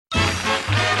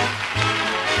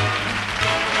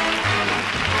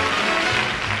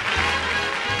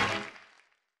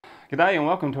G'day and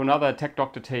welcome to another Tech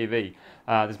Doctor TV.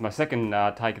 This is my second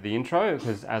take of the intro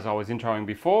because as I was introing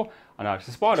before, I noticed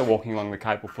a spider walking along the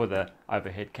cable for the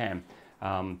overhead cam.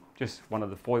 Just one of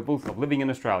the foibles of living in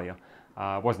Australia.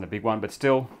 It wasn't a big one, but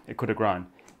still, it could have grown.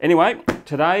 Anyway,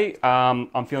 today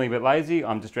I'm feeling a bit lazy.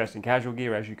 I'm just dressed in casual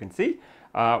gear, as you can see.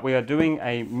 We are doing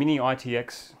a Mini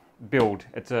ITX build.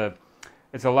 It's a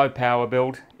low power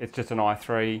build. It's just an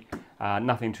i3,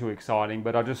 nothing too exciting,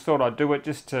 but I just thought I'd do it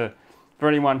just for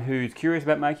anyone who's curious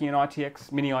about making an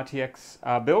ITX, Mini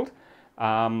ITX build,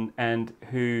 and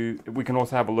who we can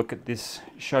also have a look at this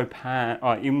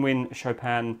InWin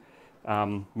Chopin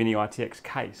Mini ITX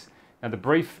case. Now the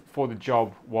brief for the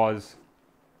job was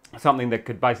something that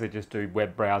could basically just do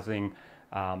web browsing,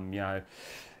 emails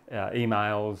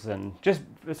and just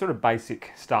sort of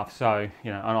basic stuff. So, an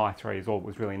i3 is all that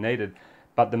was really needed.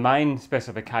 But the main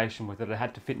specification was that it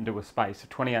had to fit into a space of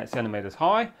 28 centimeters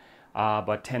high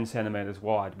by 10 centimeters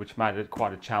wide, which made it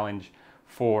quite a challenge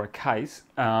for a case.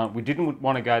 We didn't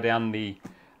want to go down the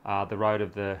road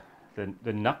of the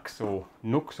Nux or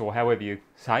Nooks or however you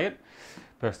say it.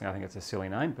 Personally, I think it's a silly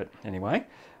name, but anyway.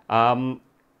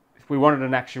 We wanted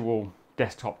an actual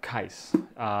desktop case.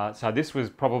 So this was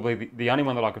probably the only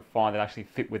one that I could find that actually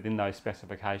fit within those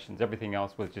specifications. Everything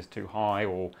else was just too high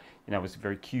or, was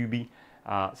very cubey.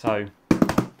 So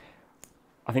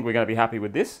I think we're going to be happy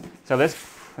with this. So let's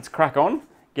crack on,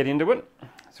 get into it.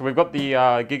 So we've got the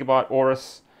Gigabyte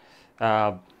Aorus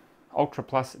Ultra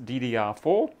Plus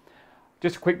DDR4.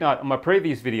 Just a quick note, on my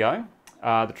previous video,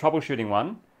 the troubleshooting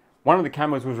one of the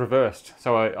cameras was reversed.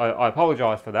 So I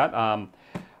apologise for that. I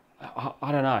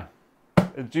don't know.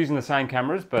 It's using the same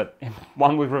cameras, but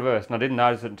one was reversed, and I didn't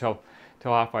notice it until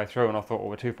halfway through, and I thought, well,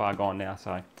 we're too far gone now.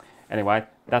 So anyway,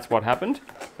 that's what happened,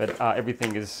 but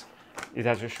everything is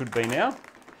as it should be now.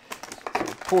 So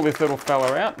pull this little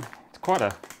fella out. It's quite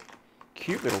a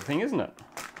cute little thing, isn't it?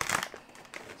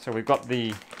 So we've got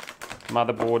the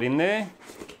motherboard in there.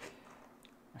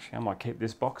 Actually, I might keep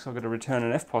this box. I've got to return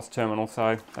an FPOS terminal,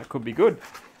 so that could be good.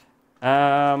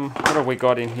 What have we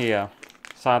got in here?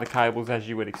 SATA cables, as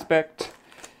you would expect.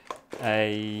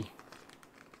 Can't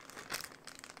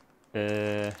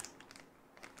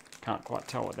quite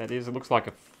tell what that is. It looks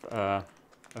like a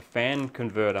fan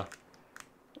converter,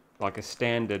 like a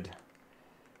standard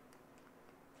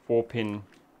 4-pin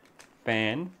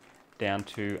fan down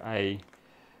to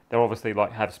they'll obviously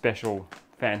have special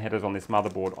fan headers on this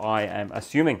motherboard, I am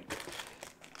assuming.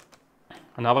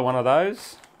 Another one of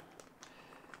those.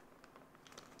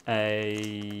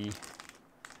 A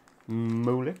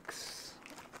Mulix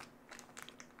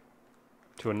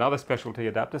to another specialty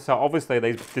adapter. So obviously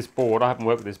this board, I haven't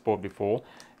worked with this board before,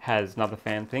 has another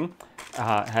fan thing,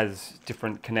 has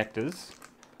different connectors.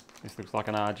 This looks like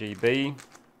an RGB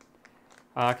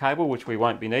cable, which we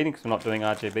won't be needing because we're not doing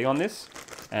RGB on this.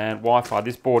 And Wi-Fi.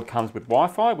 This board comes with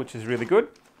Wi-Fi, which is really good.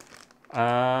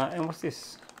 And what's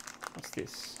this? What's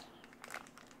this?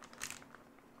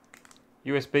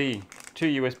 USB.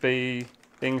 2 USB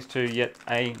things to yet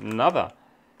another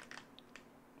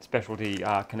specialty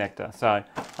connector. So,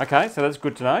 okay, so that's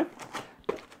good to know.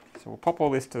 So we'll pop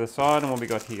all this to the side, and what we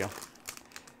got here?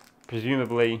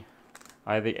 Presumably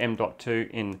the M.2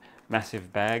 in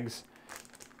massive bags.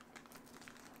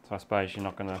 So I suppose you're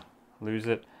not going to lose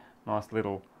it. Nice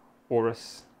little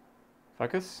Aorus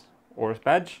Aorus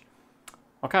badge.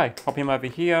 Okay, pop him over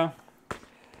here.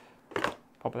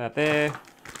 Pop it out there.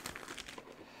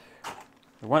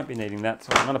 We won't be needing that,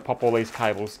 so I'm going to pop all these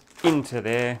cables into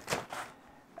there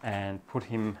and put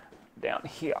him down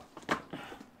here.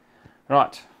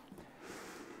 Right.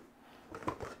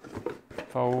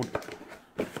 Fold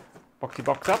boxy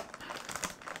box up.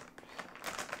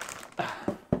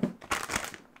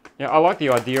 Yeah, I like the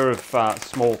idea of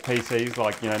small PCs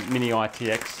like Mini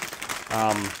ITX.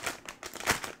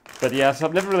 But yeah, so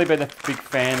I've never really been a big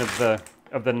fan of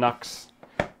the Nux.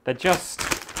 They're just,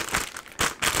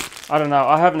 I don't know,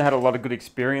 I haven't had a lot of good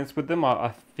experience with them.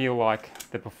 I feel like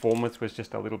the performance was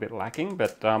just a little bit lacking,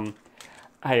 but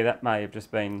hey, that may have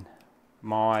just been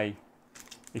my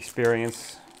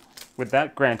experience with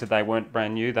that. Granted, they weren't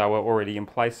brand new, they were already in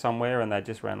place somewhere, and they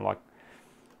just ran like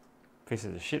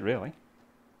pieces of shit, really.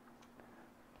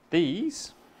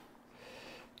 These,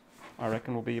 I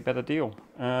reckon, will be a better deal.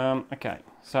 Okay,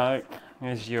 so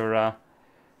there's your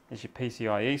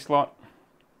PCIe slot.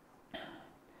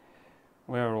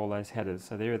 Where are all those headers?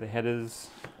 So there are the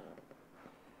headers.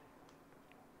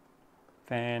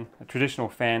 Fan, a traditional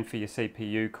fan for your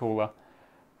CPU cooler,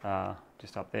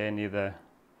 just up there near the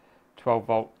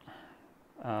 12-volt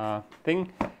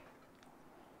thing.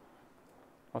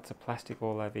 Lots of plastic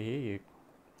all over here.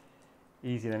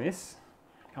 Easy to miss.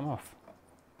 Come off.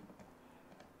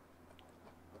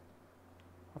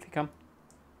 Off you come.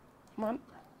 Come on.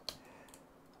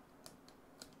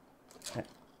 Yeah.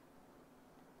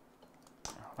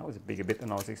 Oh, that was a bigger bit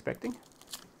than I was expecting.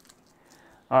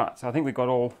 Alright, so I think we've got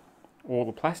all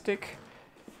the plastic.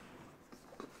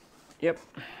 Yep.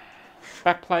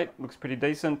 Back plate looks pretty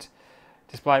decent.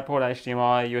 Display port,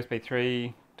 HDMI, USB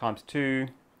 3 times 2,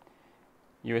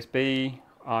 USB.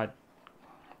 I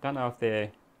don't know if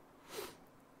they're...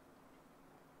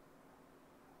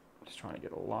 Just trying to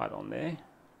get a light on there.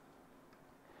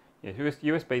 Yeah,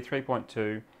 USB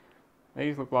 3.2.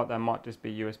 These look like they might just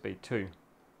be USB 2,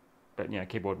 but yeah,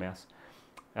 keyboard, mouse.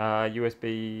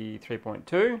 USB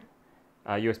 3.2,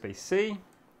 USB-C,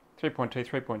 3.2,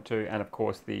 3.2, and of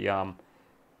course the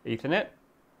Ethernet.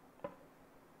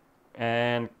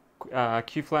 And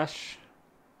Q-Flash,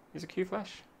 is it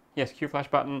Q-Flash? Yes, Q-Flash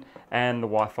button, and the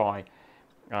Wi-Fi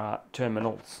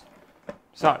terminals.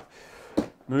 So,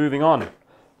 moving on.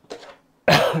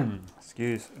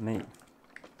 Excuse me.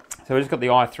 So we just got the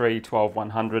i3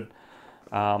 12100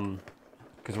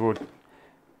 because we were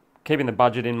keeping the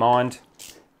budget in mind,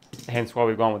 hence why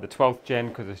we've gone with the 12th gen,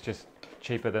 because it's just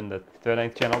cheaper than the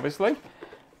 13th gen obviously.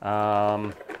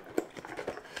 And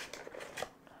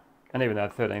even though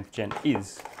the 13th gen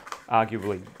is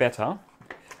arguably better,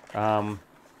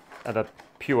 at a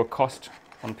pure cost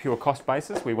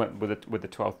basis, we went with the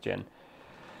 12th gen.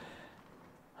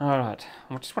 Alright,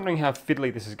 I'm just wondering how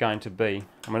fiddly this is going to be.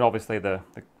 I mean, obviously the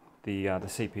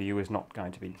CPU is not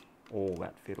going to be all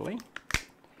that fiddly.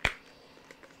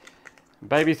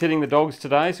 Baby's hitting the dogs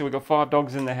today, so we've got 5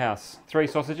 dogs in the house. 3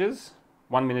 sausages,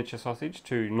 1 miniature sausage,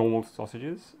 2 normal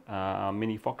sausages,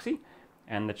 Mini Foxy,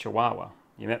 and the Chihuahua.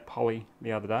 You met Polly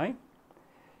the other day.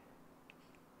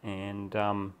 And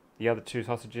the other 2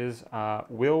 sausages are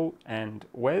Will and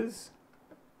Wes.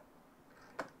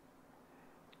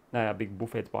 They are big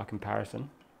bullheads by comparison.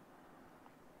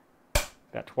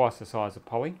 About twice the size of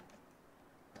Polly.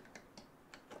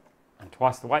 And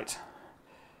twice the weight.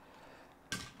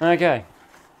 Okay,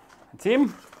 that's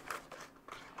him.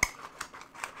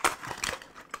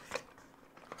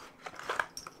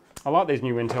 I like these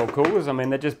new Intel coolers. I mean,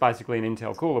 they're just basically an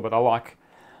Intel cooler, but I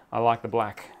like the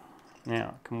black.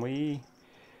 Now, will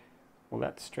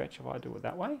that stretch if I do it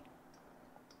that way?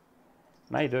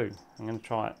 May do. I'm going to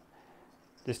try it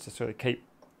just to sort of keep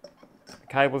the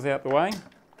cables out the way.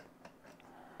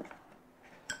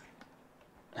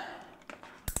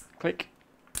 Click,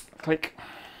 click.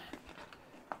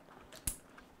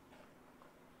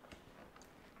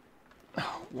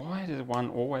 Why does one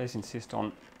always insist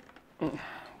on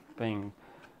being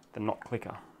the not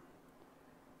clicker?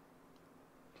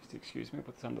 Just excuse me,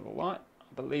 put this under the light.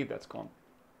 I believe that's gone.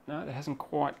 No, it hasn't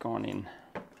quite gone in.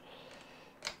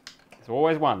 There's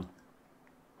always one.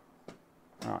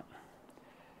 All right.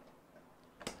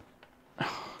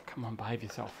 Oh, come on, behave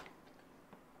yourself.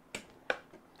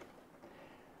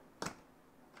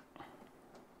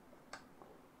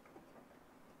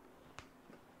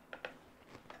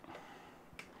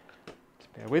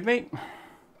 Just bear with me.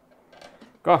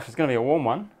 Gosh, it's going to be a warm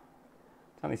one.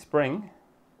 It's only spring,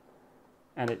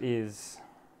 and it is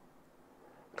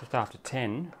just after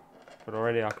 10, but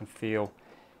already I can feel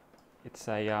it's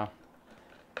a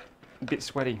bit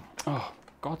sweaty. Oh,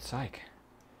 God's sake.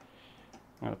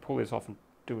 I'm going to pull this off and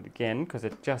do it again because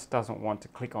it just doesn't want to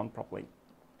click on properly.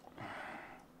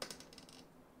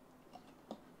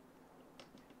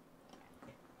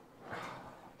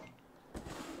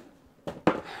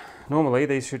 Normally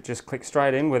these should just click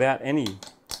straight in without any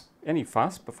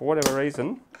fuss, but for whatever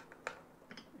reason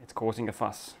it's causing a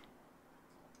fuss.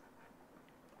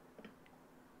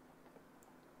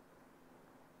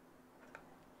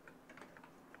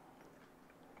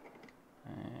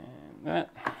 And that.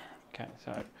 Okay,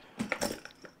 so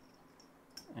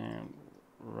and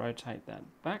rotate that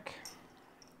back.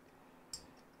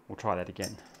 We'll try that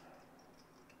again.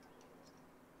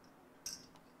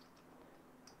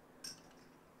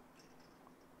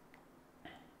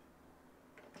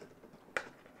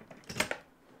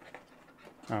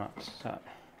 Alright, so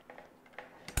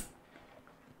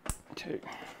 2.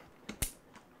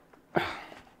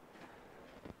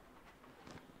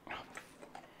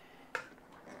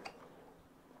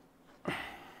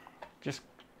 Just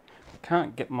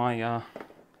can't get my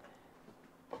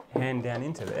hand down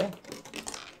into there.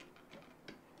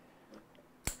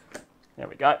 There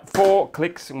we go. 4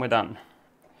 clicks and we're done.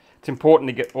 It's important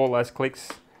to get all those clicks,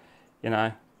 you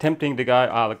know. Tempting to go,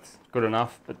 oh, looks good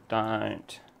enough, but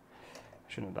don't.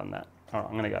 Shouldn't have done that. All right,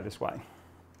 I'm going to go this way.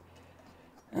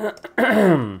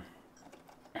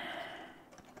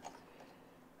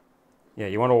 Yeah,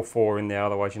 you want all 4 in there,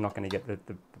 otherwise you're not going to get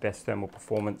the best thermal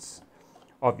performance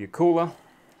of your cooler.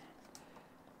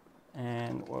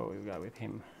 And well, we'll go with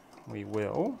him. We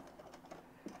will.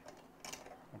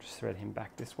 I'll just thread him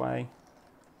back this way.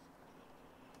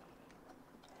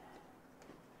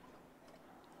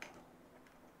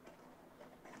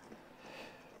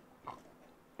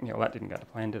 Yeah, well, that didn't go to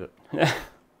plan, did it?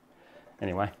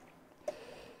 Anyway.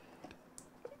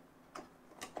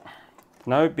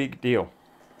 No big deal.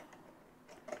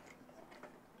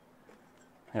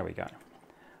 There we go.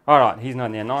 Alright, he's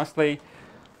not there nicely.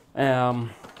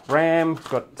 RAM,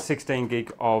 got 16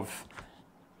 gig of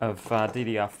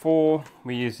DDR4.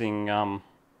 We're using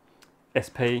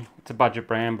SP. It's a budget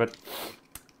brand, but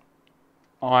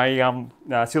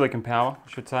Silicon Power, I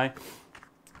should say.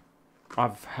 I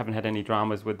haven't had any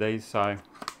dramas with these, so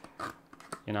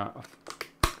you know,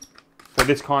 for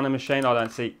this kind of machine, I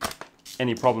don't see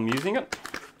any problem using it.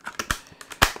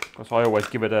 Of course, I always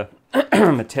give it a,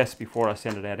 a test before I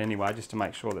send it out anyway, just to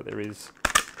make sure that there is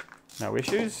no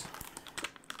issues.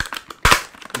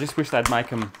 I just wish they'd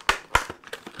make them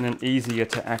in an easier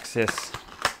to access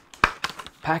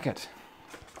packet.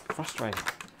 Frustrating.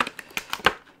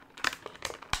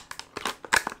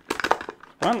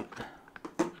 One.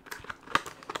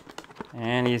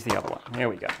 And here's the other one. There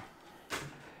we go.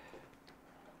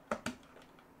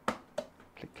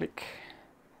 Click, click.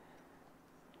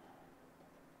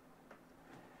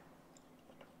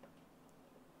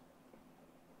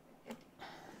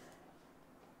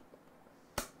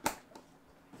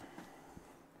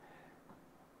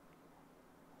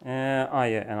 Oh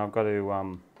yeah, and I've got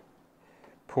to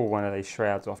pull one of these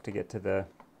shrouds off to get to the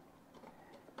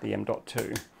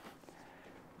M.2,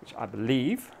 which I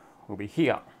believe will be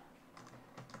here.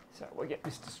 So we'll get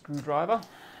Mr. Screwdriver.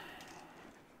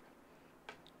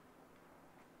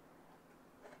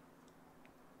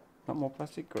 Not more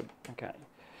plastic? Good. Okay.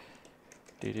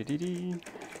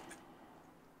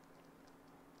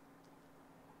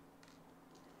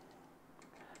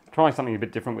 Trying something a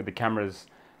bit different with the cameras,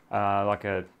 like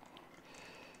a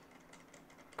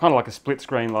kind of like a split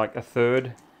screen, like a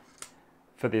third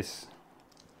for this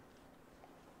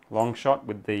long shot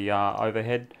with the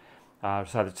overhead. So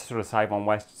to sort of save on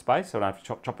wasted space, so I don't have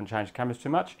to chop and change cameras too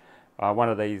much. One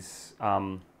of these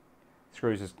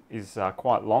screws is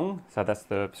quite long, so that's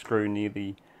the screw near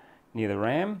the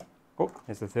RAM. Oh,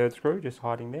 there's the third screw just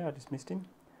hiding there. I just missed him.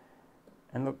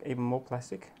 And look, even more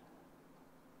plastic.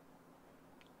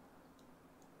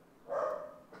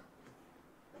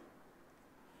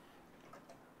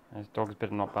 Those dogs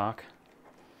better not bark.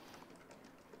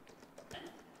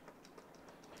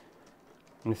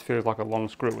 And this feels like a long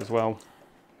screw as well.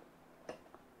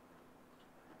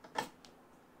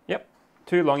 Yep,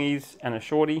 2 longies and a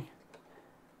shorty,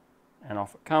 and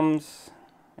off it comes.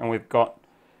 And we've got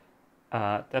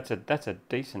that's a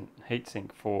decent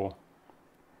heatsink for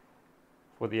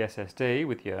the SSD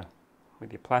with your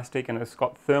plastic, and it's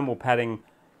got thermal padding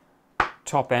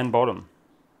top and bottom.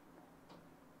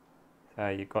 So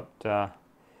you've got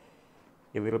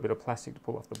your little bit of plastic to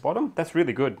pull off the bottom. That's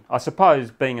really good. I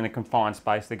suppose being in a confined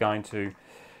space, they're going to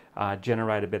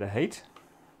generate a bit of heat.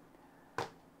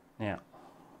 Now,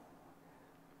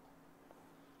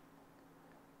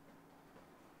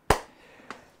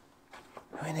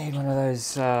 we need one of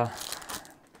those, that's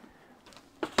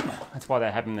why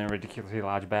they have them in a ridiculously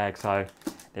large bag, so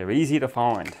they're easy to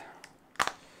find.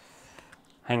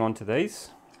 Hang on to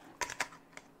these,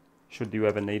 should you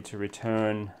ever need to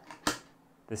return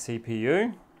the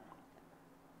CPU.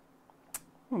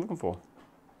 What am I looking for?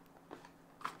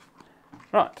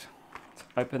 Right, let's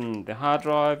open the hard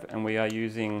drive, and we are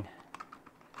using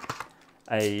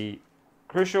a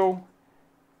Crucial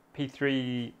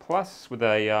P3 Plus with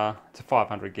a it's a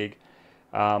 500 gig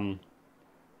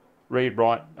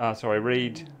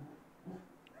read.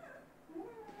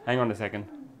 Hang on a second.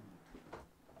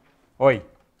 Oi,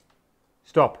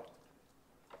 stop.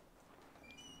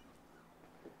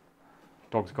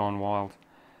 Dog's gone wild.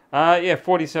 Yeah,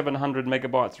 4700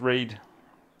 megabytes read,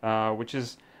 which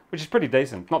is pretty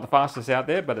decent. Not the fastest out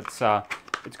there, but it's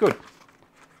good,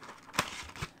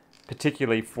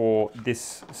 particularly for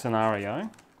this scenario.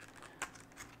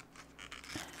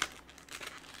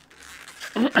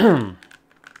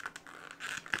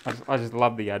 I just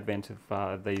love the advent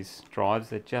of these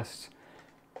drives. It just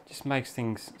makes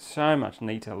things so much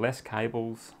neater, less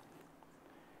cables.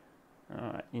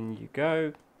 Alright, in you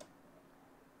go.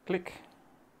 Click.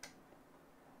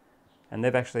 And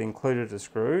they've actually included a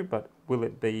screw, but will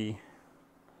it be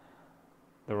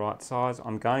the right size?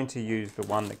 I'm going to use the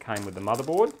one that came with the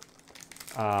motherboard,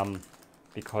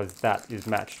 because that is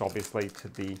matched obviously to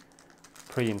the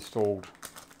pre-installed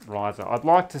riser. I'd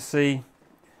like to see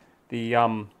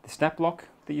the snap lock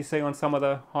that you see on some of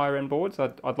the higher end boards.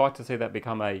 I'd like to see that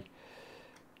become a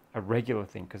a regular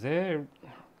thing, because they're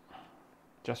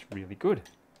just really good.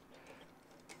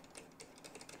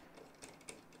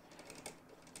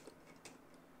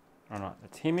 Alright,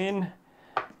 that's him in.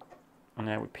 And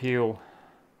now we peel.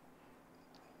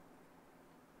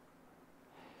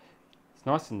 It's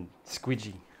nice and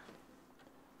squidgy.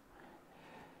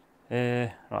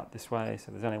 Right, this way,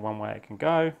 so there's only one way it can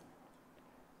go.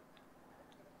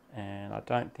 And I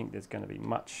don't think there's going to be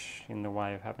much in the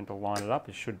way of having to line it up.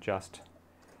 It should just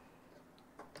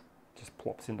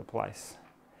plops into place.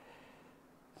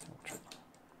 So we'll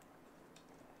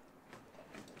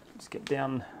just get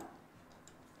down.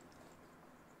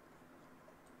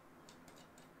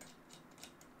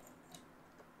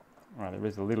 Right, there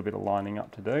is a little bit of lining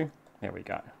up to do. There we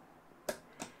go.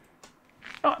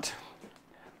 Right,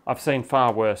 I've seen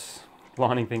far worse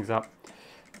lining things up.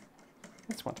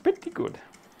 This one's pretty good.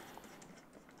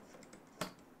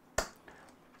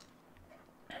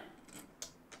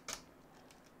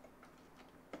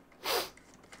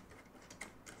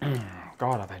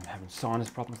 God, I've been having sinus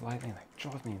problems lately. They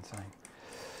drive me insane.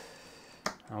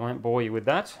 I won't bore you with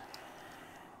that.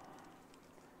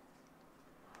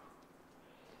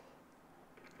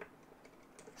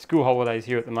 School holidays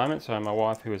here at the moment, so my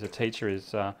wife, who is a teacher,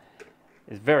 is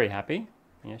very happy.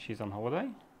 Yeah, she's on holiday.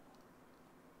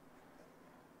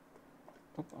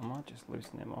 Oop, I might just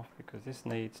loosen them off because this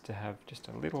needs to have just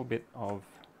a little bit of.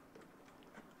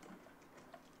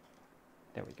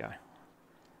 There we go.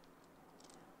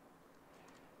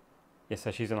 Yeah,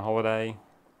 so she's on holiday,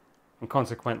 and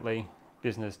consequently,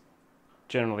 business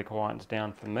generally quiets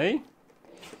down for me.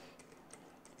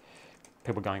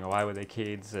 People going away with their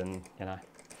kids, and you know.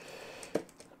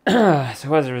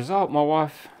 So as a result, my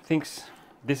wife thinks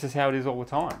this is how it is all the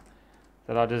time.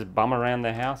 That I just bum around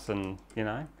the house and, you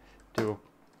know, do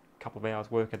a couple of hours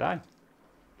work a day.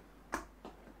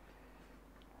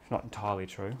 It's not entirely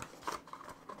true.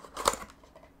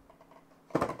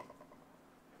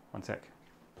 One sec.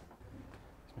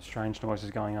 Some strange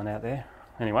noises going on out there.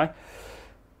 Anyway,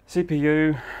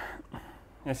 CPU,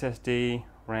 SSD,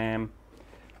 RAM.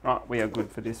 Right, we are good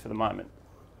for this for the moment.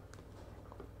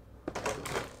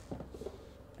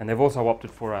 And they've also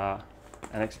opted for an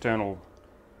external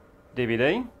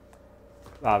DVD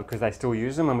because they still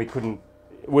use them, and we couldn't.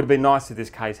 It would have been nice if this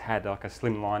case had like a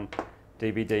slimline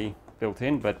DVD built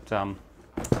in, but you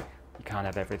can't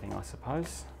have everything, I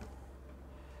suppose.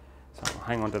 So I'll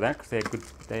hang on to that because they're good.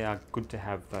 They are good to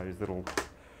have those little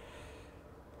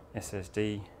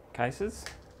SSD cases.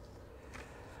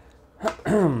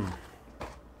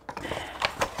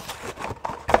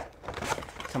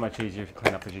 So much easier to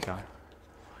clean up as you go,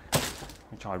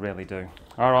 which I rarely do.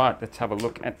 All right, let's have a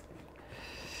look at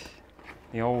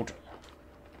the old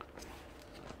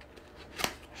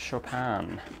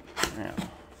Chopin. Now,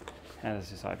 how does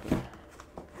this open?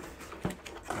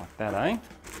 Like that, eh?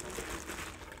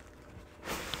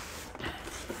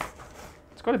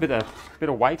 It's got a bit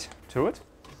of weight to it,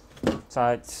 so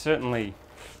it's certainly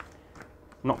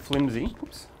not flimsy.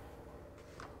 Oops.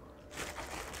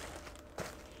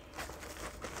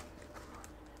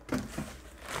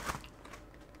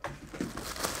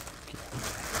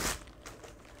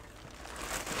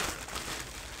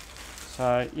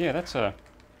 So yeah, that's a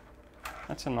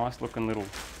nice looking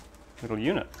little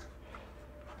unit.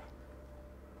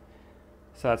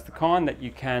 So it's the kind that you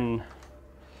can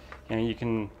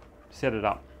set it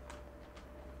up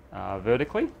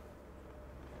vertically,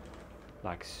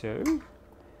 like so,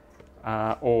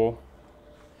 or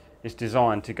it's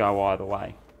designed to go either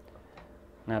way.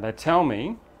 Now they tell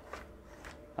me,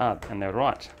 and they're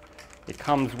right, it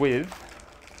comes with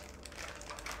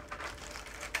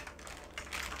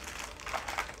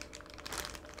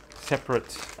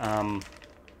separate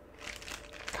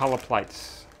colour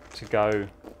plates to go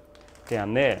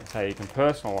down there, so you can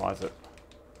personalise it.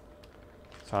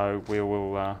 So we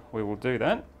will do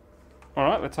that. All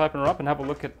right, let's open her up and have a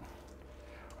look at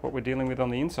what we're dealing with on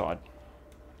the inside.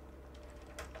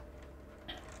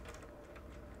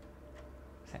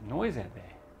 What's that noise out there?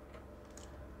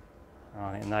 Oh,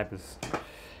 I think the neighbour's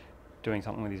doing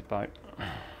something with his boat.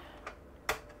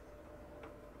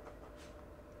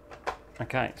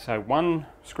 Okay, so one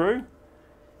screw,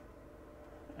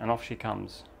 and off she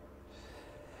comes.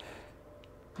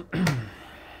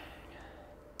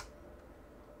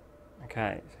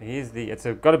 Okay, so here's it's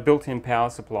got a built-in power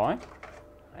supply,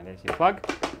 and there's your plug.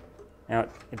 Now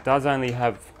it does only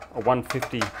have a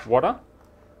 150 watter,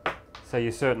 so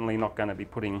you're certainly not going to be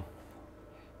putting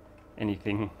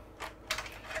anything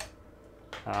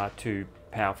too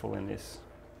powerful in this.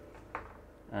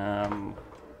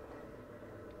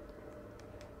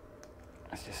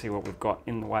 Let's just see what we've got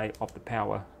in the way of the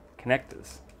power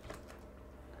connectors.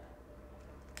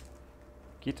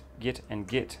 Get, and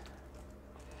get.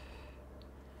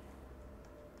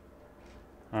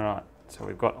 Alright, so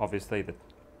we've got obviously the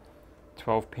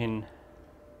 12 pin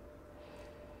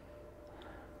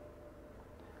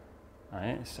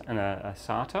and a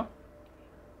SATA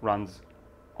runs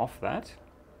off that.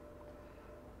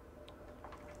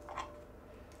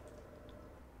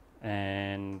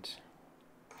 And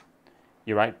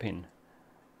your 8 pin.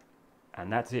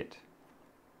 And that's it.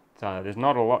 So there's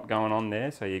not a lot going on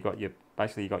there. So you got your,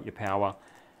 basically you got your power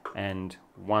and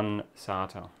one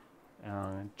SATA.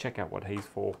 Check out what he's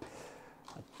for.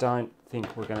 I don't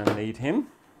think we're going to need him.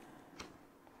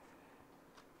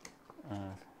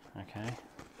 Okay.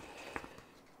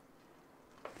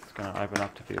 It's going to open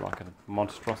up to be like a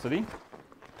monstrosity.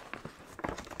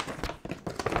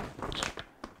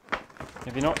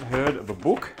 Have you not heard of a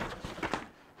book?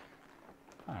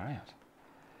 All right.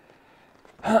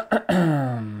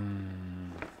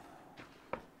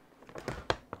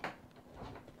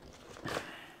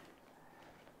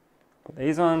 Put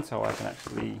these on so I can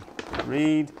actually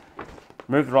read.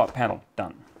 Move the right panel.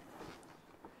 Done.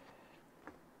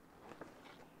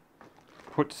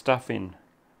 Put stuff in.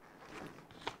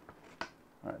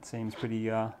 That seems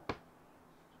pretty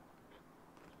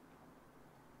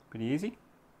easy.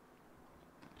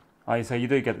 Oh, so you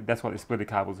do get, that's what the splitter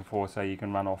cables are for, so you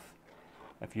can run off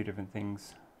a few different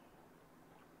things.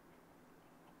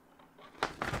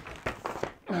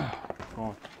 Oh,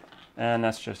 God. And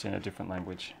that's just in a different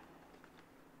language.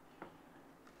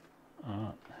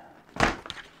 Alright.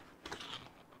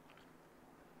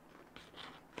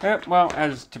 Yep, well,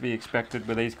 as to be expected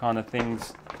with these kind of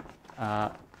things,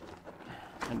 it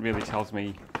really tells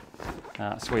me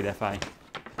sweet FA.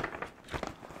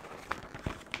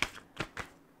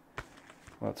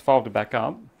 Well, it's folded back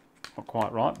up, not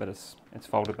quite right, but it's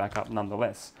folded back up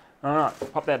nonetheless. Alright,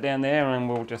 pop that down there and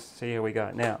we'll just see how we go.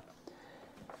 Now,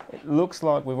 it looks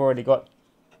like we've already got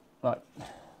like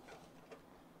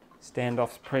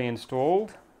standoffs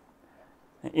pre-installed.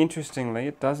 Interestingly,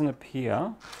 it doesn't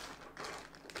appear...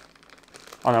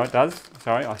 Oh no, it does.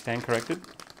 Sorry, I stand corrected.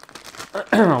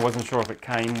 I wasn't sure if it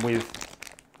came with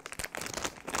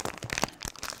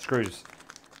screws,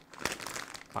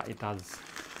 but it does.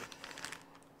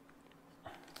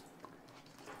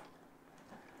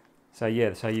 So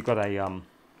yeah, so you've got a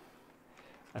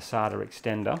SATA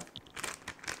extender.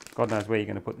 God knows where you're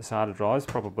going to put the SATA drives,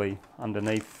 probably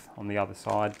underneath on the other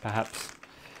side perhaps,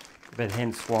 but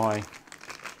hence why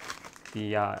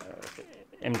the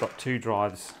M.2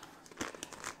 drives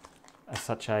are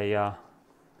such a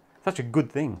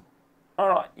good thing.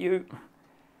 Alright,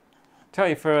 tell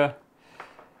you for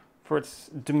its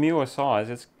demure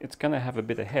size, it's going to have a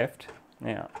bit of heft.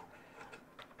 Now,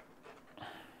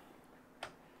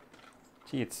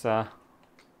 gee, it's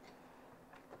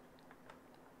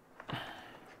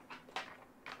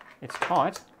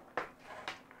tight.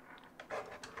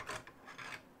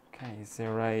 Okay, is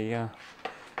there a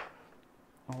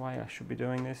way I should be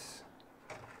doing this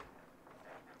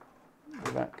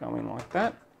without going like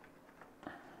that?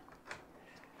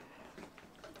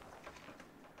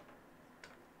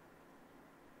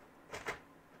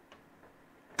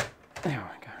 There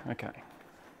we go. Okay.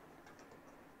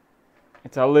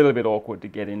 It's a little bit awkward to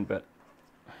get in, but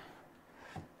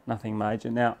nothing major.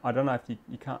 Now, I don't know if I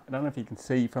don't know if you can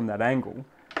see from that angle,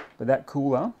 but that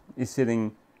cooler is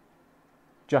sitting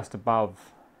just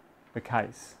above the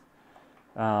case.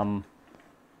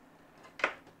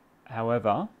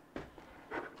 However,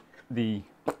 the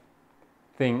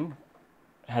thing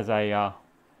has a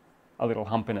little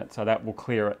hump in it, so that will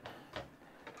clear it.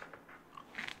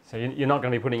 So you're not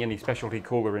going to be putting any specialty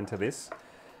cooler into this.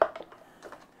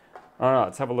 All right,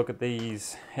 let's have a look at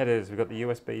these headers. We've got the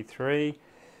USB 3.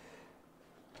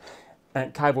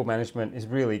 And cable management is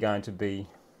really going to be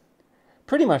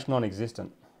pretty much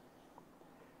non-existent.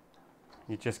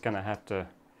 You're just going to have to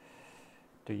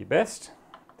do your best.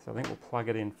 So I think we'll plug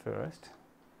it in first.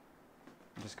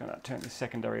 I'm just going to turn the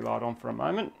secondary light on for a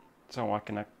moment so I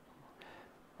can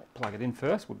plug it in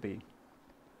first. Would be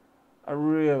a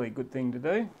really good thing to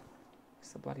do.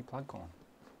 Is the bloody plug gone?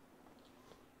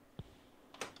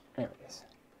 There it is.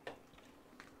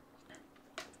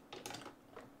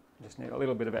 Just need a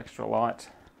little bit of extra light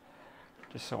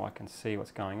just so I can see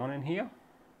what's going on in here.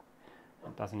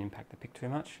 It doesn't impact the pic too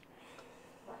much.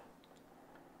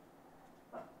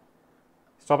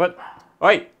 Stop it.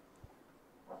 Oi!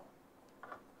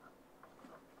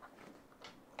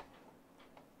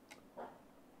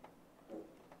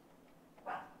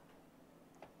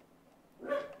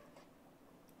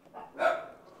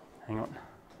 Hang on.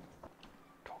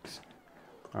 Talks.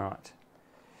 All right.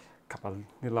 Well, the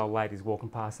little old lady's walking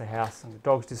past the house and the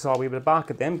dogs decide we better bark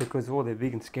at them because they're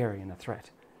big and scary and a threat.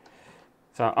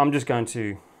 So I'm just going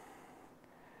to,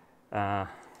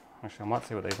 actually I might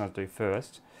see what these ones do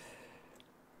first.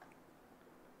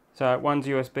 So one's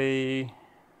USB,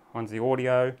 one's the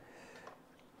audio.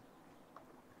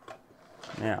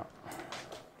 Now,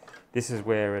 this is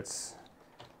where it's,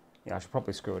 yeah, I should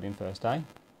probably screw it in first, eh?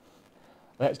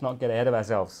 Let's not get ahead of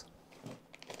ourselves.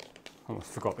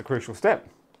 Almost forgot the crucial step.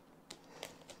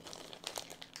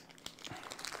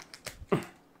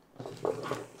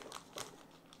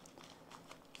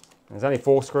 There's only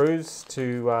 4 screws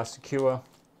to secure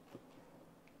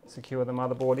the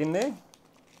motherboard in there.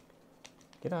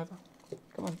 Get over.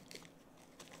 Come on.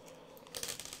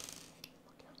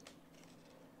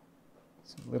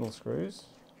 Some little screws.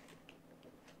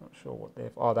 Not sure what they're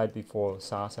for. Oh, they'd be for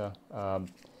SATA.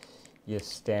 Your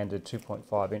standard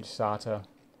 2.5 inch SATA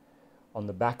on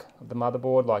the back of the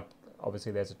motherboard. Like,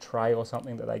 obviously there's a tray or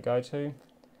something that they go to.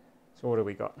 So what do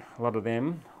we got? A lot of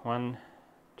them. 1,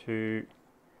 2,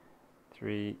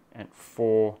 3 and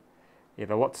 4. Yeah,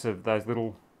 there are lots of those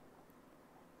little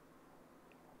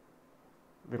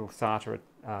SATA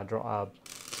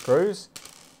screws.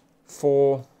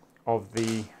 4 of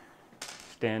the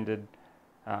standard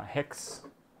hex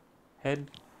head.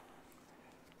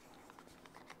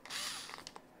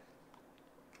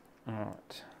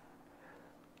 Alright.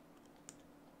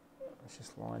 Let's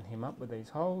just line him up with these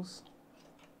holes.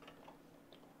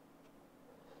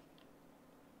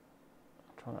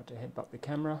 Try not to headbutt the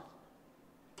camera.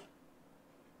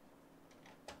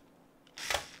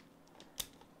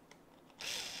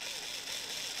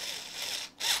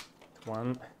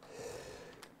 One.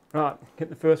 Right, get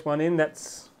the first one in.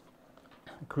 That's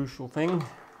a crucial thing.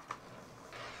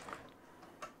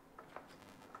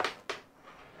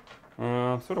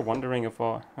 I'm sort of wondering if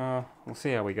we'll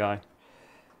see how we go.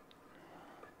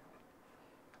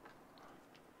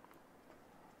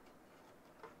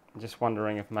 I'm just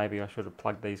wondering if maybe I should have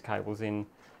plugged these cables in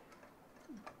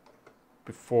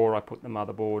before I put the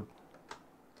motherboard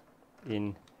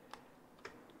in.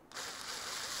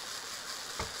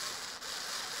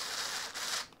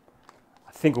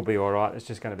 I think we'll be alright, it's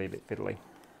just going to be a bit fiddly.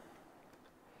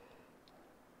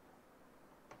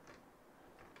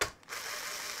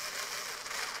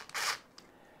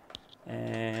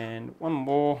 And one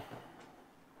more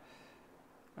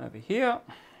over here.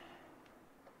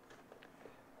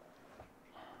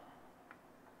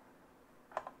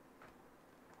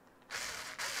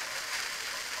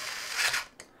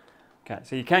 Okay,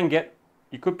 so you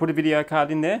could put a video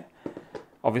card in there.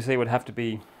 Obviously it would have to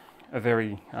be a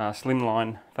very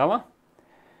slimline fella.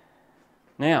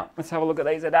 Now, let's have a look at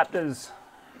these adapters,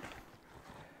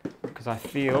 because I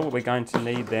feel we're going to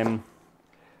need them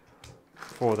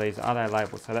for these other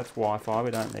labels. So that's Wi-Fi,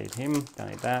 we don't need him,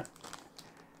 don't need that.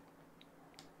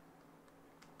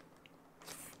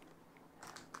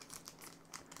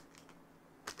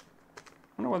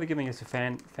 I wonder why they're giving us a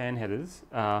fan headers.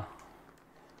 I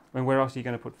mean, where else are you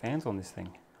going to put fans on this thing?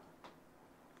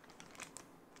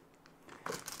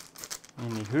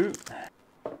 Anywho.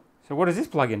 So what does this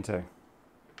plug into?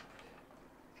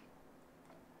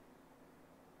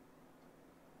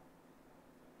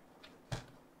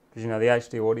 Because you know the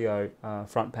HD audio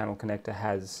front panel connector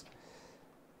has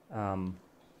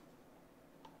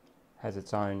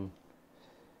its own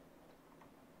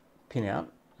pin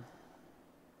out.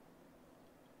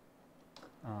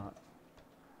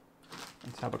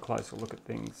 Let's have a closer look at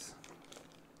things.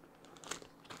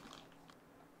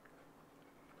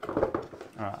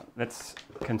 Alright, let's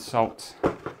consult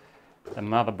the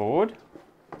motherboard.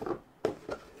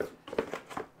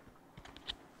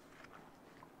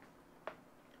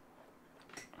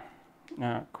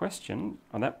 Now, question,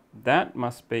 oh, that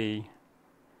must be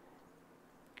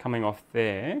coming off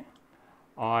there.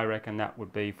 I reckon that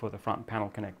would be for the front panel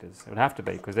connectors. It would have to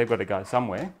be, because they've got to go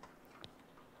somewhere.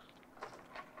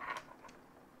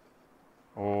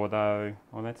 Although,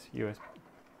 well, that's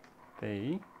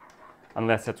USB,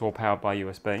 unless it's all powered by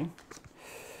USB.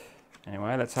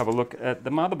 Anyway, let's have a look at the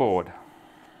motherboard.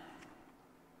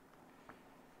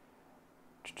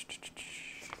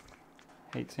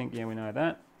 Heatsink, yeah, we know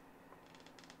that.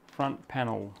 Front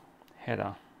panel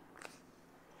header,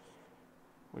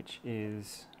 which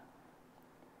is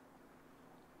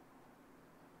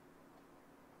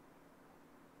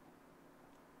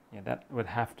yeah, that would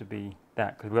have to be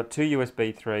that, because we've got 2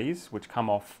 USB 3s which come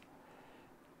off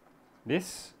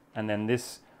this, and then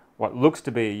this what looks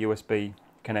to be a USB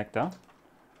connector.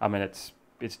 I mean, it's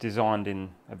designed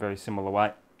in a very similar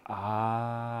way.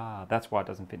 Ah, that's why it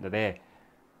doesn't fit into there.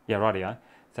 Yeah, rightio.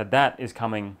 So that is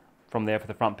coming from there for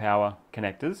the front power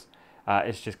connectors,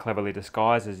 It's just cleverly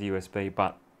disguised as USB,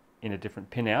 but in a different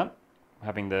pinout,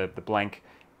 having the blank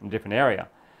in a different area.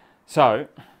 So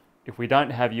if we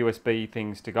don't have USB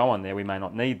things to go on there, we may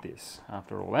not need this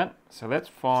after all that. So let's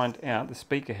find out the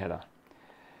speaker header.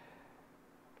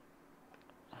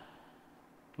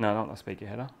 No, not the speaker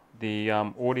header. The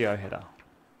audio header.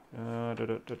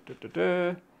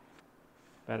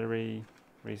 Battery,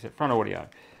 reset, front audio.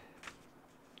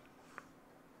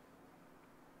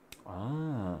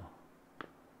 Ah.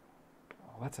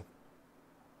 Oh, that's a...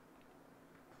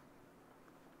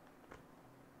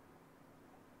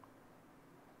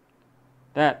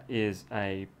 That is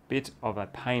a bit of a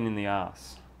pain in the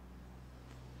ass.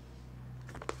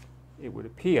 It would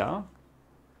appear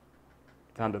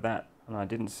it's under that, and I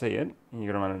didn't see it, and you've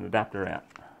got to run an adapter out.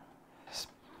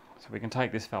 So we can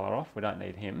take this fella off, we don't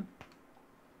need him.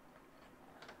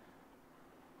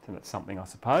 So that's something, I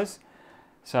suppose.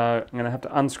 So I'm going to have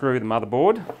to unscrew the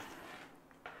motherboard.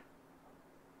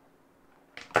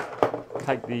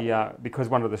 Take the, because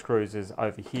one of the screws is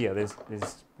over here, there's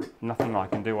nothing I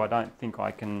can do. I don't think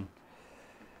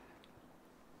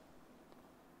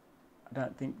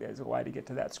there's a way to get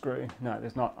to that screw. No,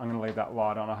 there's not. I'm going to leave that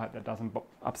light on. I hope that doesn't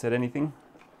upset anything.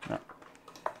 No.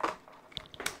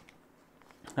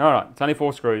 All right, it's only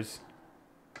 4 screws.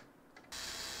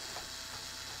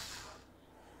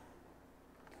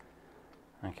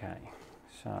 Okay,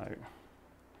 so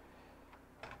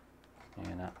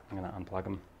yeah, no, I'm going to unplug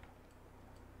them.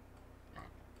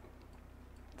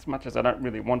 As much as I don't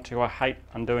really want to, I hate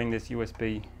undoing this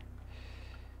USB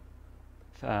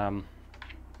 3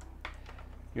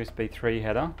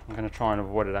 header. I'm going to try and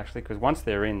avoid it actually, because once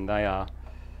they're in, they are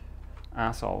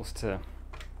arseholes to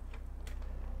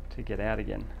get out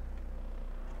again.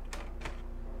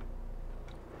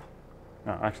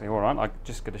 No, actually, all right. I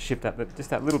just got to shift that just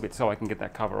that little bit so I can get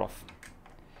that cover off.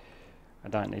 I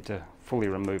don't need to fully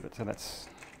remove it, so that's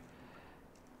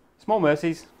small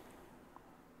mercies.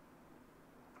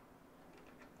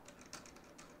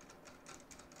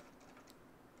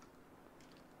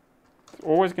 It's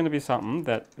always going to be something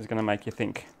that is going to make you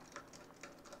think.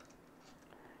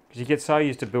 Because you get so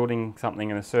used to building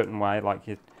something in a certain way, like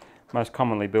you're most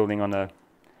commonly building on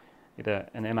either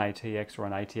an MATX or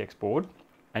an ATX board,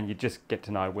 and you just get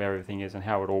to know where everything is and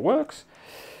how it all works.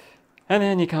 And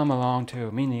then you come along to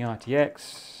a Mini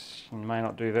ITX, you may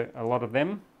not do a lot of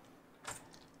them,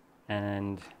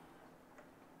 and it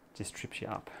just trips you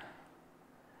up.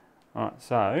 Alright,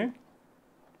 so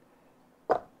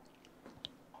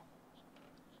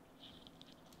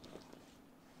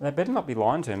they better not be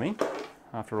lying to me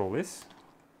after all this.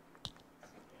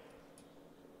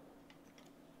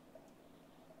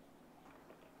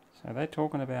 So they're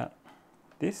talking about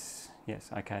this? Yes,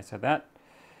 okay, so that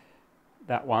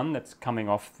one that's coming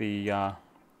off the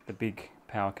big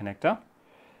power connector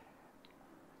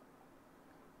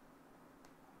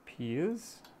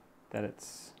appears that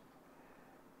it's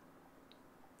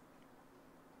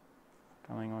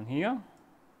going on here.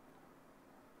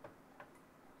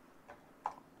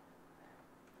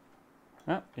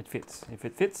 Ah, it fits. If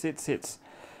it fits, it sits.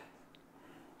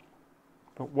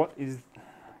 But what is...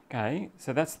 Okay,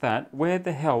 so that's that. Where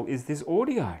the hell is this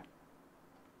audio?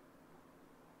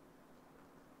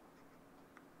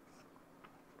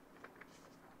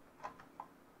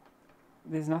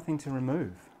 There's nothing to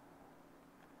remove.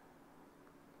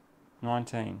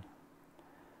 19.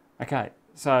 Okay,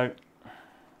 so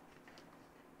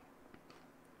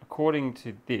according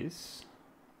to this,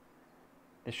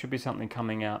 there should be something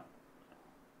coming out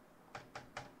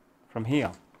from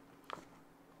here.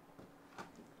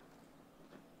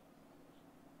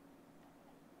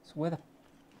 So where the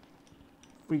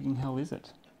freaking hell is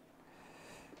it?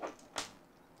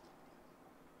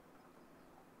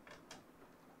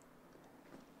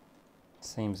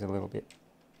 Seems a little bit.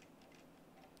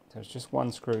 There's just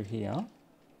one screw here.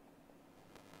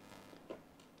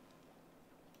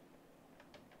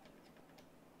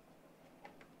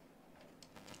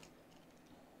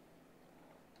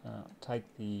 Take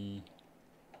the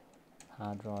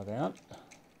hard drive out.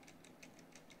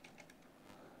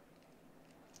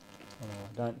 I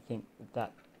don't think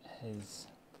that has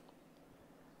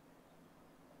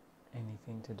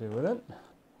anything to do with it.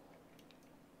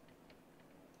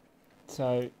 So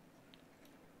I'll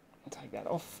take that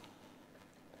off.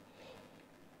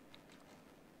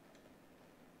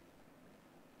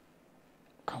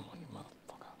 Come on, you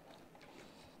motherfucker.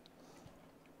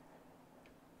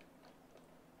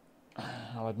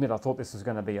 I'll admit I thought this was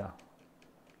going to be a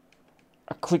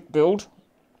quick build.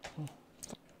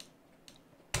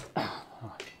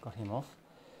 Got him off.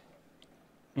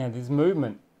 Now there's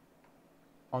movement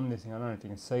on this thing. I don't know if you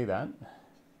can see that.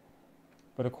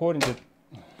 But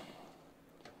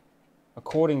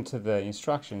according to the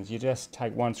instructions, you just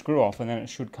take one screw off and then it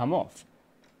should come off.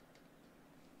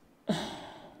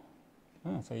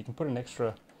 Oh, so you can put an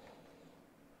extra...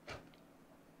 I'm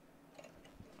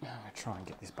going to try and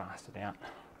get this bastard out.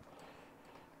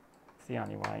 It's the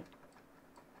only way.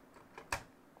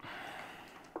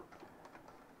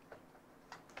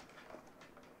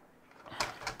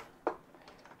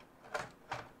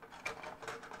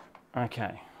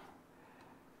 Okay.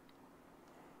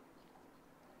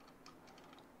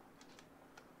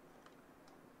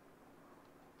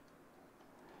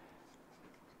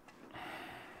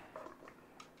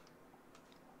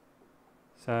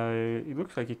 So it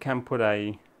looks like you can put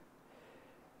a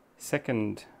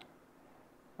second,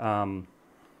 you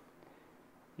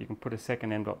can put a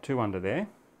second M.2 under there.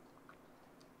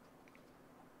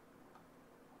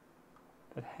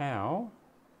 But how?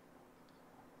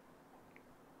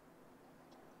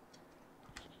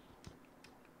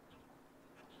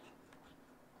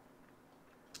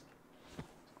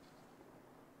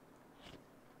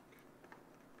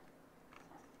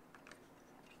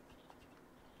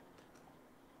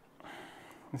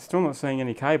 I'm still not seeing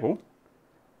any cable.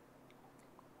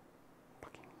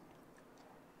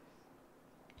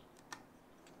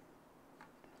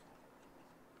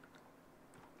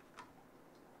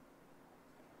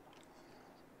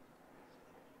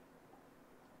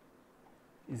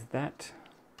 Is that...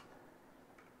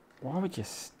 Why would you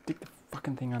stick the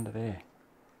fucking thing under there?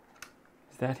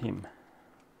 Is that him?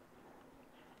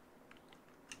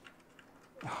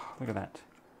 Oh, look at that.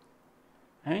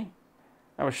 Hey?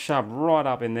 That was shoved right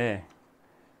up in there.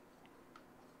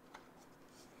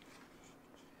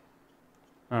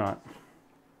 Alright.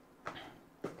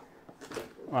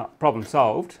 Well, problem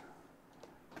solved.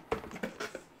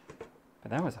 But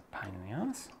that was a pain in the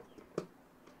ass.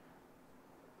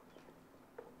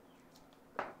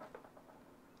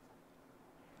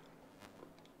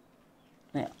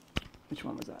 Now, which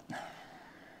one was that?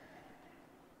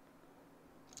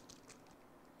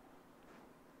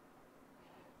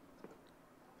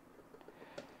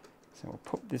 So we'll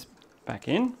put this back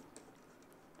in.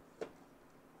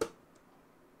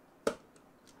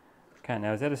 Okay,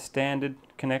 now is that a standard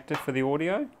connector for the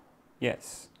audio?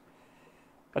 Yes.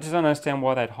 I just don't understand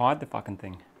why they'd hide the fucking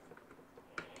thing.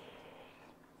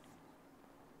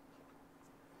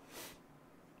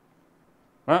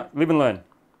 Well, live and learn.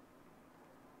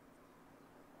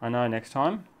 I know next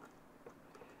time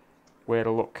where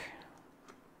to look.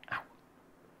 Ow.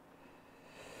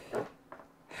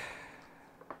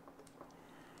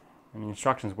 And the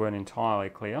instructions weren't entirely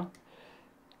clear.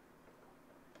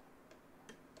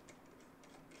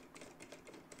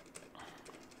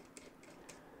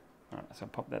 Alright, so I'll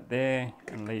pop that there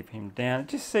and leave him down. It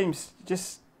just seems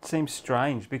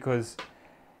strange because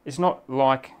it's not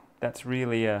like that's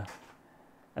really an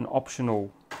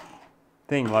optional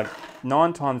thing. Like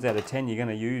 9 times out of 10 you're going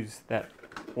to use that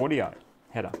audio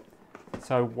header.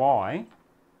 So why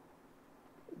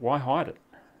hide it?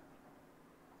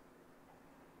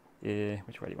 Yeah,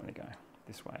 which way do you want to go?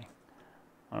 This way.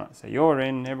 Alright, so you're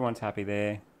in, everyone's happy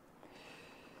there.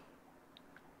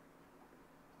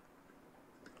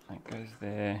 That goes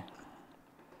there.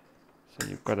 So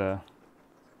you've got a...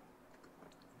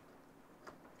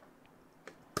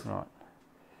 Right.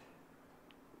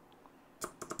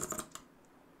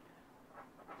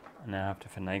 I now have to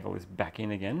finagle this back in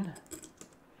again.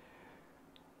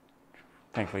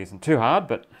 Thankfully it isn't too hard,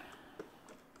 but...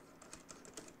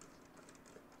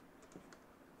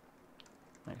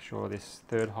 Make sure this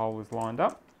third hole is lined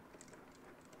up.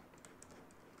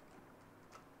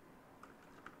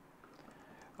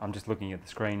 I'm just looking at the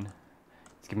screen.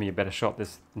 It's giving me a better shot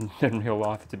this in real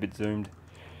life. It's a bit zoomed.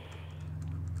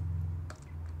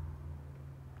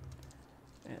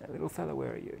 Yeah, little fella,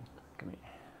 where are you? Come here.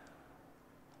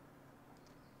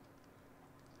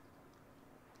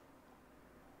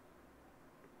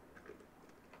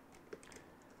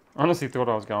 Honestly thought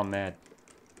I was going mad.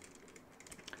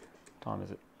 What time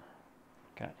is it?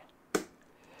 Okay.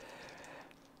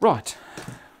 Right.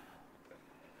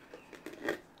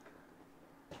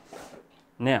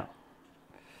 Now,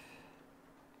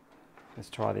 let's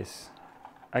try this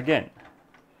again.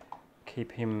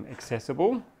 Keep him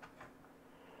accessible.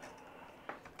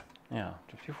 Now,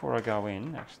 just before I go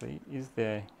in, actually, is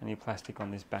there any plastic on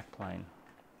this back plane?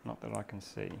 Not that I can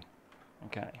see.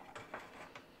 Okay.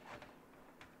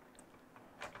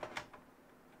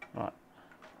 Right.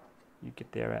 You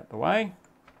get there out the way.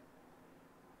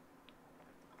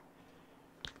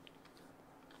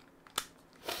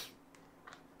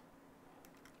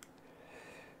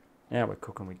 Now we're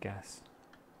cooking with gas.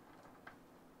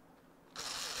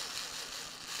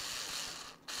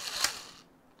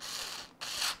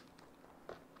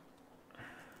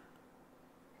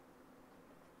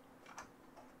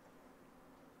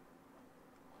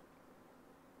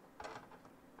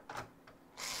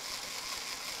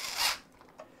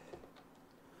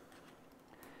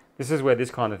 This is where this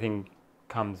kind of thing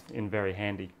comes in very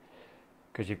handy,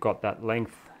 because you've got that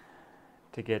length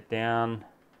to get down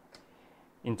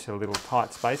into little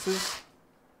tight spaces.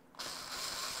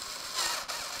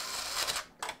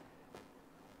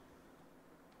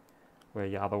 Where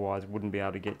you otherwise wouldn't be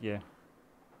able to get your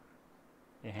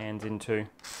hands into,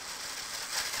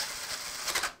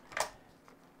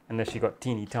 unless you've got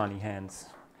teeny tiny hands.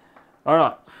 All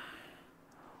right,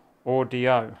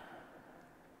 audio.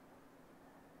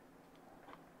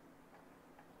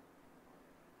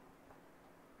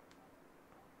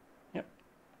 Yep,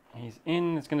 he's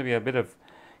in. There's going to be a bit of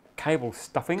cable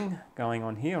stuffing going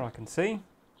on here, I can see.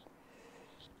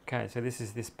 Okay, so this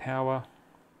is this power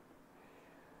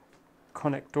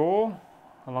connector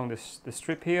along the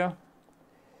strip here.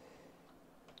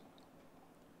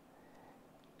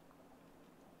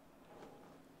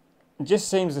 It just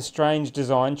seems a strange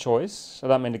design choice. I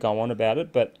don't mean to go on about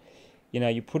it, but you know,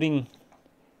 you're putting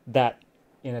that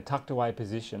in a tucked away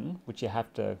position, which you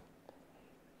have to,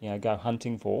 you know, go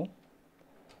hunting for,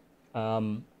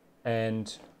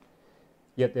 and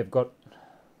yet they've got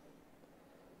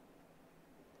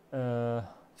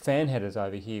fan headers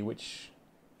over here, which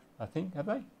I think, have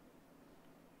they?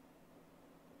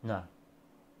 No.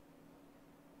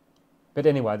 But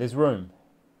anyway, there's room.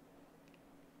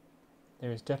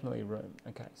 There is definitely room.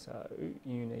 Okay, so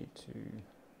you need to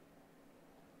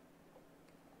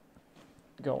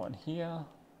go on here.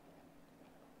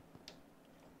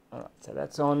 Alright, so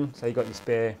that's on. So you got your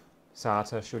spare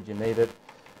SATA should you need it.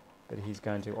 But he's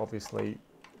going to obviously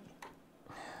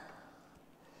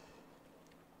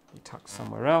be tucked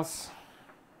somewhere else.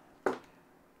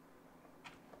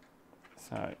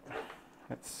 So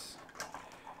let's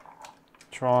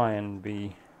try and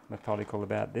be methodical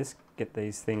about this. Get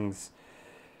these things,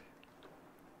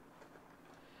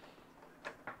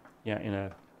 yeah,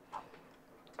 in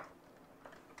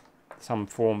some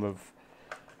form of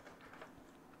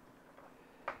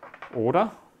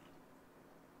order.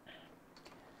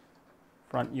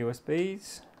 Front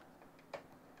USBs.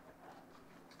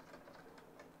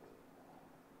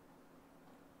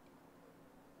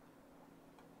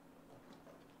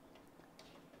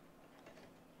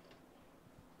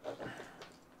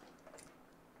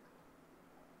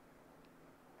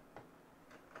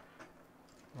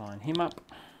 Line him up.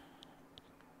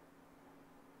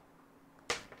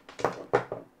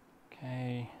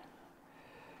 Okay.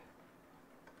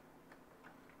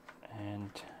 And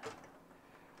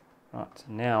right, so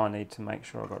now I need to make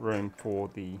sure I've got room for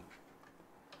the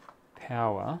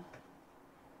power,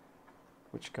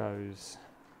 which goes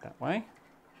that way.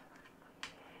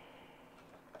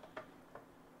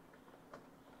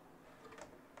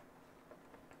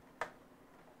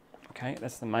 Okay,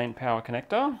 that's the main power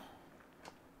connector.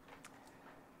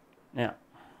 Now,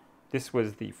 this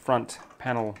was the front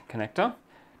panel connector,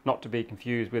 not to be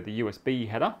confused with the USB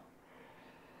header,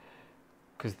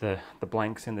 because the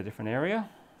blank's in the different area.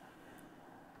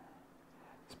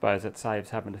 I suppose it saves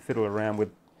having to fiddle around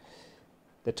with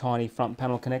the tiny front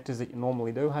panel connectors that you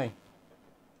normally do, hey?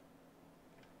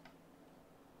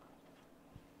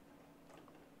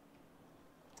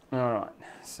 Alright,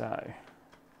 so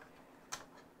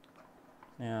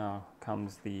now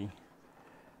comes the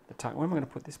tuck. Where am I going to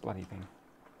put this bloody thing?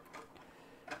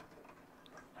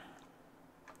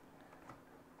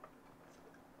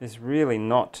 There's really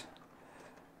not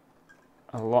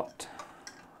a lot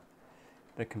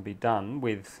that can be done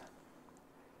with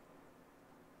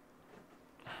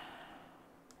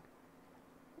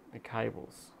the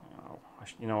cables. Oh,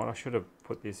 you know what, I should have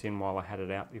put this in while I had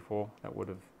it out before. That would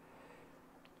have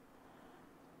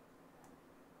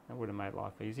made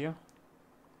life easier.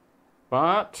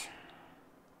 But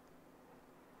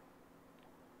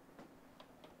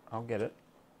I'll get it.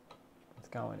 It's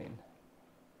going in.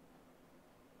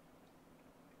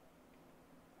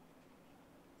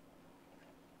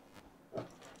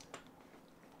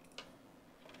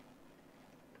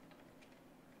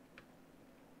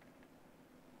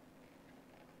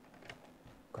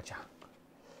 Gotcha.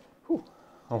 Whew.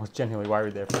 I was genuinely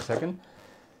worried there for a second.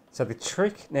 So the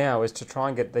trick now is to try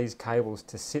and get these cables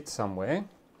to sit somewhere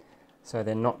so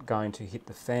they're not going to hit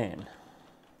the fan.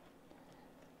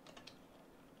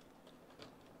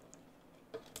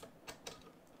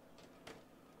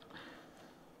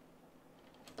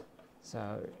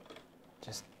 So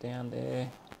just down there.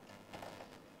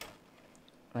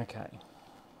 Okay.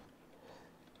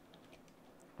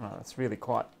 Oh, it's really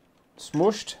quite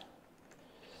smushed.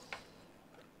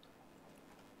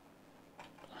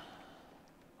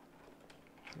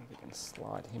 See if we can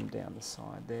slide him down the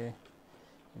side there.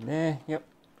 In there, yep.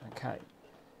 Okay.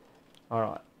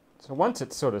 Alright. So once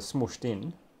it's sort of smushed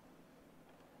in,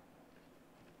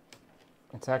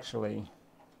 it's actually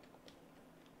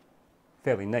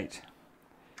fairly neat.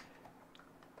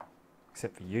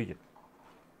 Except for you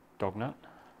dog nut.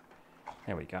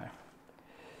 There we go.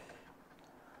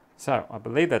 So I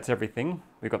believe that's everything.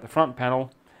 We've got the front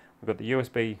panel, we've got the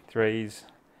USB 3s,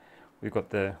 we've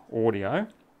got the audio,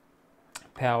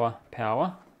 power.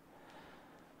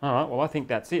 Alright, well I think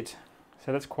that's it.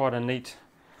 So that's quite a neat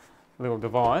little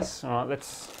device. Alright,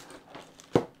 let's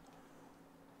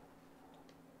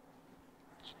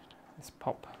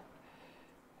pop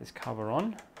this cover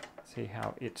on, see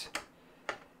how it's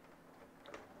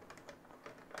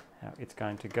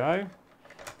going to go.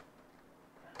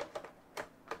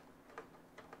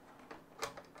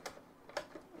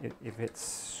 If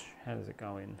it's, how does it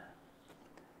go in?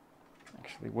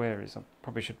 Actually, where is, I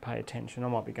probably should pay attention. I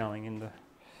might be going in the,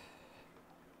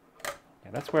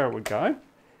 yeah, that's where it would go.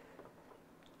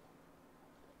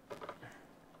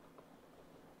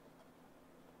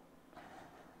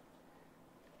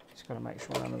 Just got to make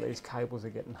sure none of these cables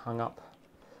are getting hung up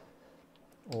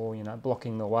or, you know,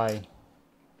 blocking the way.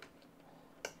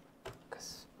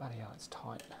 Because, bloody hell, it's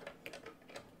tight.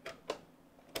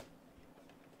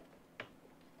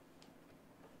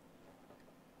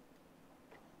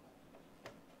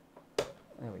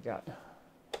 There we go.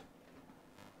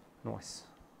 Nice.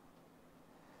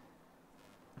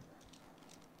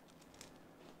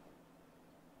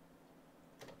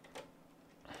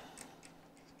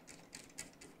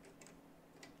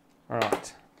 All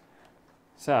right.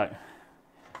 So,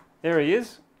 there he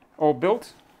is, all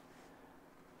built,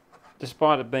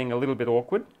 despite it being a little bit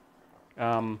awkward.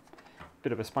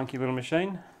 Bit of a spunky little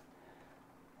machine.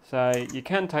 So you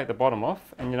can take the bottom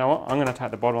off, and you know what, I'm going to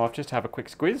take the bottom off just to have a quick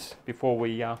squeeze before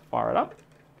we fire it up.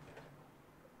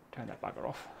 Turn that bugger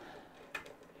off,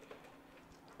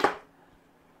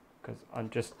 because I'm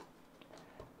just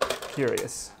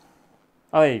curious.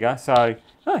 Oh, there you go. So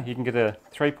you can get a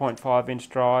 3.5 inch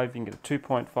drive, you can get a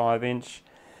 2.5 inch.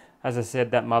 As I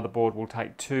said, that motherboard will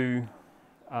take two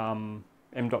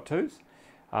M.2s,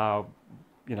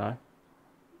 you know,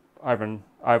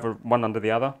 over one under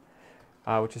the other.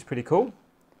 Which is pretty cool.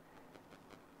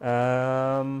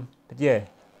 But yeah,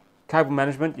 cable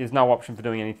management, there's no option for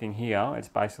doing anything here. It's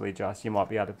basically just, you might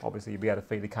be able to, obviously you'll be able to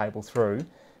feed the cable through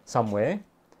somewhere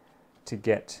to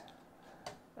get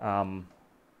the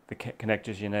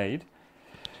connectors you need.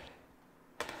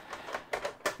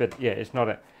 But yeah, it's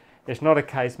not a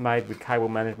case made with cable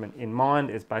management in mind.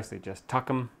 It's basically just tuck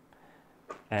them,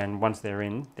 and once they're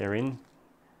in, they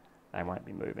won't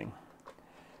be moving.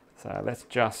 So let's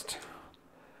just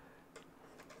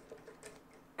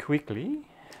quickly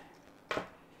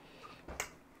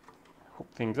hook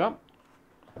things up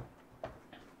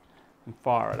and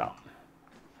fire it up.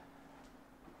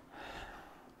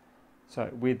 So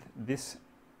with this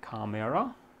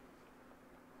camera,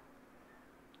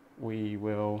 we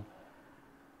will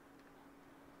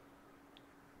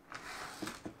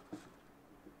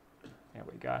there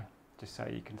we go, just so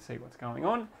you can see what's going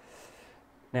on.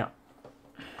 Now,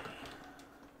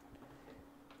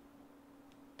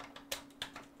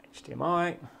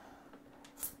 HDMI,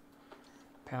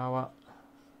 power.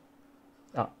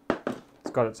 Oh,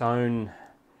 it's got its own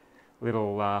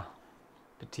little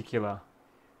particular,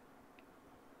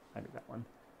 maybe that one,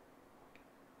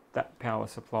 that power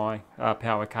supply,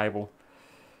 power cable.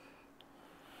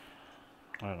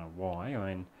 I don't know why,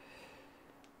 I mean,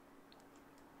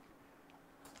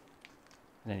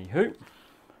 anywho.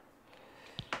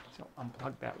 So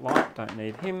unplug that light, don't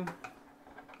need him.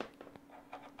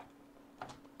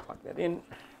 Plug that in.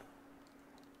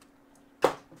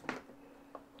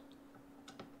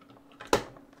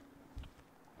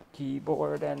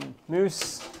 Keyboard and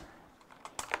mouse.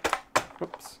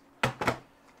 Oops.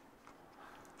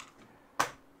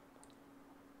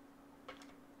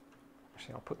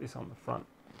 Actually, I'll put this on the front.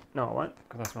 No, I won't,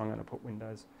 because that's where I'm going to put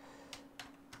Windows.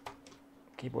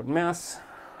 Keyboard and mouse.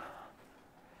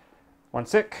 One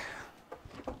sec.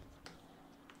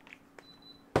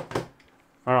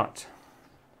 All right.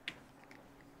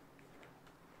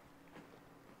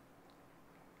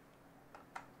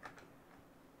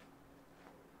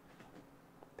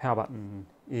 Power button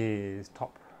is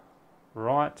top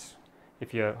right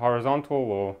if you're horizontal,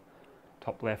 or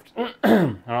top left.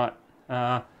 All right.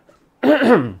 Sorry,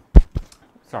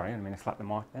 I didn't mean to slap the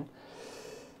mic then.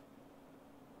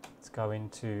 Let's go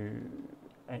into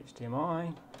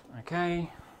HDMI.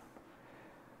 Okay.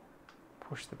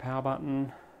 Push the power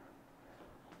button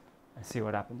and see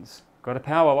what happens. Got a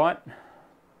power light.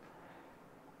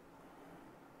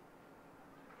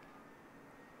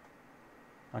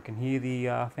 I can hear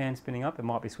the fan spinning up. It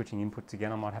might be switching inputs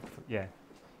again. I might have to, yeah, you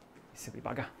silly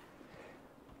bugger.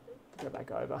 Go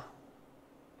back over.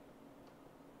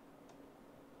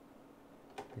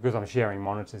 Because I'm sharing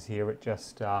monitors here, it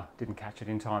just didn't catch it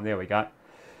in time. There we go.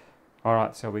 All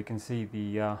right, so we can see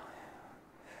the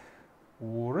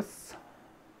worth.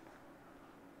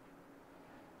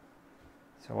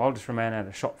 So I'll just remain out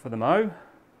of shot for the mo.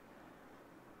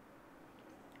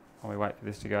 While we wait for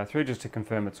this to go through, just to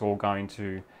confirm it's all going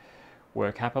to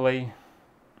work happily.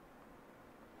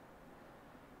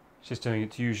 It's just doing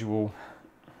its usual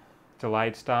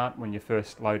delayed start when you're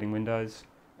first loading Windows.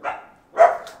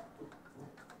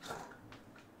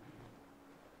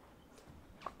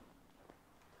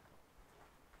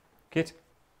 Kit.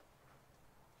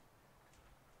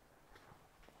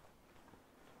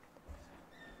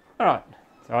 Alright,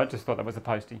 so I just thought that was a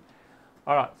postie.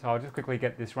 Alright, so I'll just quickly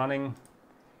get this running.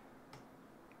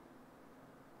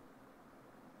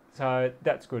 So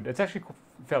that's good. It's actually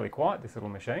fairly quiet, this little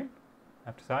machine, I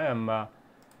have to say.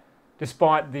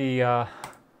 Despite the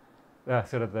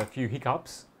sort of the few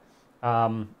hiccups,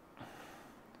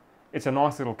 it's a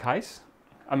nice little case.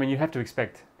 I mean, you have to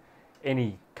expect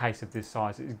any case of this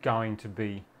size is going to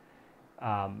be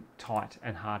tight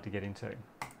and hard to get into.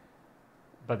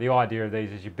 But the idea of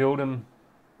these is you build them,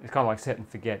 it's kind of like set and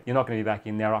forget. You're not going to be back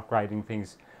in there upgrading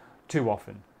things too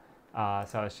often.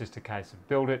 So it's just a case of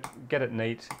build it, get it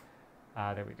neat.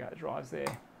 There we go, drives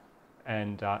there.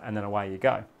 And then away you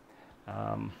go.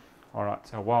 All right,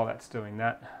 so while that's doing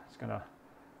that, I'm just going to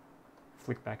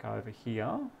flick back over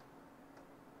here.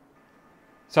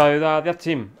 So that's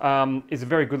him. It's a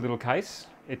very good little case.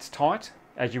 It's tight,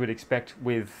 as you would expect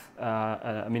with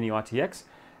a Mini ITX.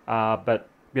 But,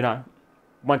 you know,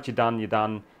 once you're done, you're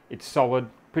done. It's solid.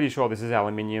 Pretty sure this is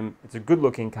aluminium. It's a good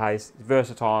looking case. It's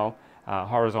versatile,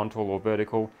 horizontal or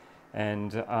vertical.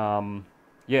 And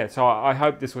yeah, so I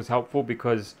hope this was helpful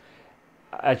because,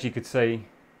 as you could see,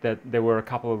 that there were a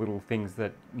couple of little things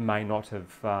that may not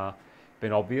have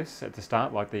been obvious at the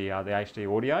start, like the HD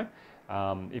audio.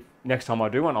 If next time I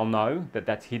do one, I'll know that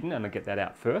that's hidden and I'll get that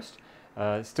out first.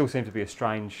 It still seems to be a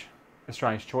strange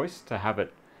choice to have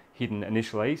it hidden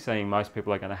initially, seeing most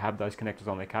people are going to have those connectors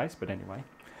on their case, but anyway.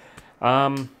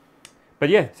 But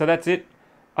yeah, so that's it.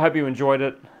 I hope you enjoyed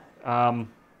it,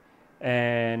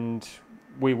 and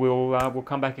we'll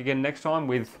come back again next time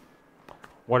with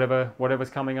whatever's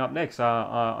coming up next.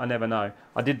 I never know.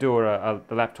 I did do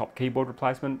the laptop keyboard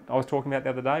replacement I was talking about the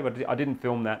other day, but I didn't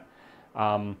film that.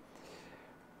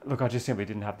 Look, I just simply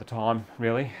didn't have the time,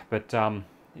 really, but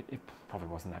it probably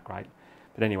wasn't that great.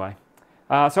 But anyway,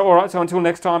 so all right, so until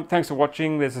next time, thanks for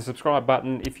watching. There's a subscribe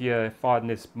button if you find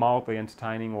this mildly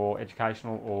entertaining or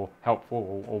educational or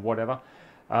helpful or whatever.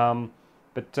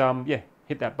 Yeah,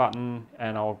 hit that button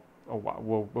and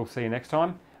we'll see you next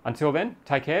time. Until then,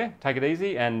 take care, take it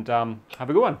easy, and have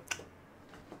a good one.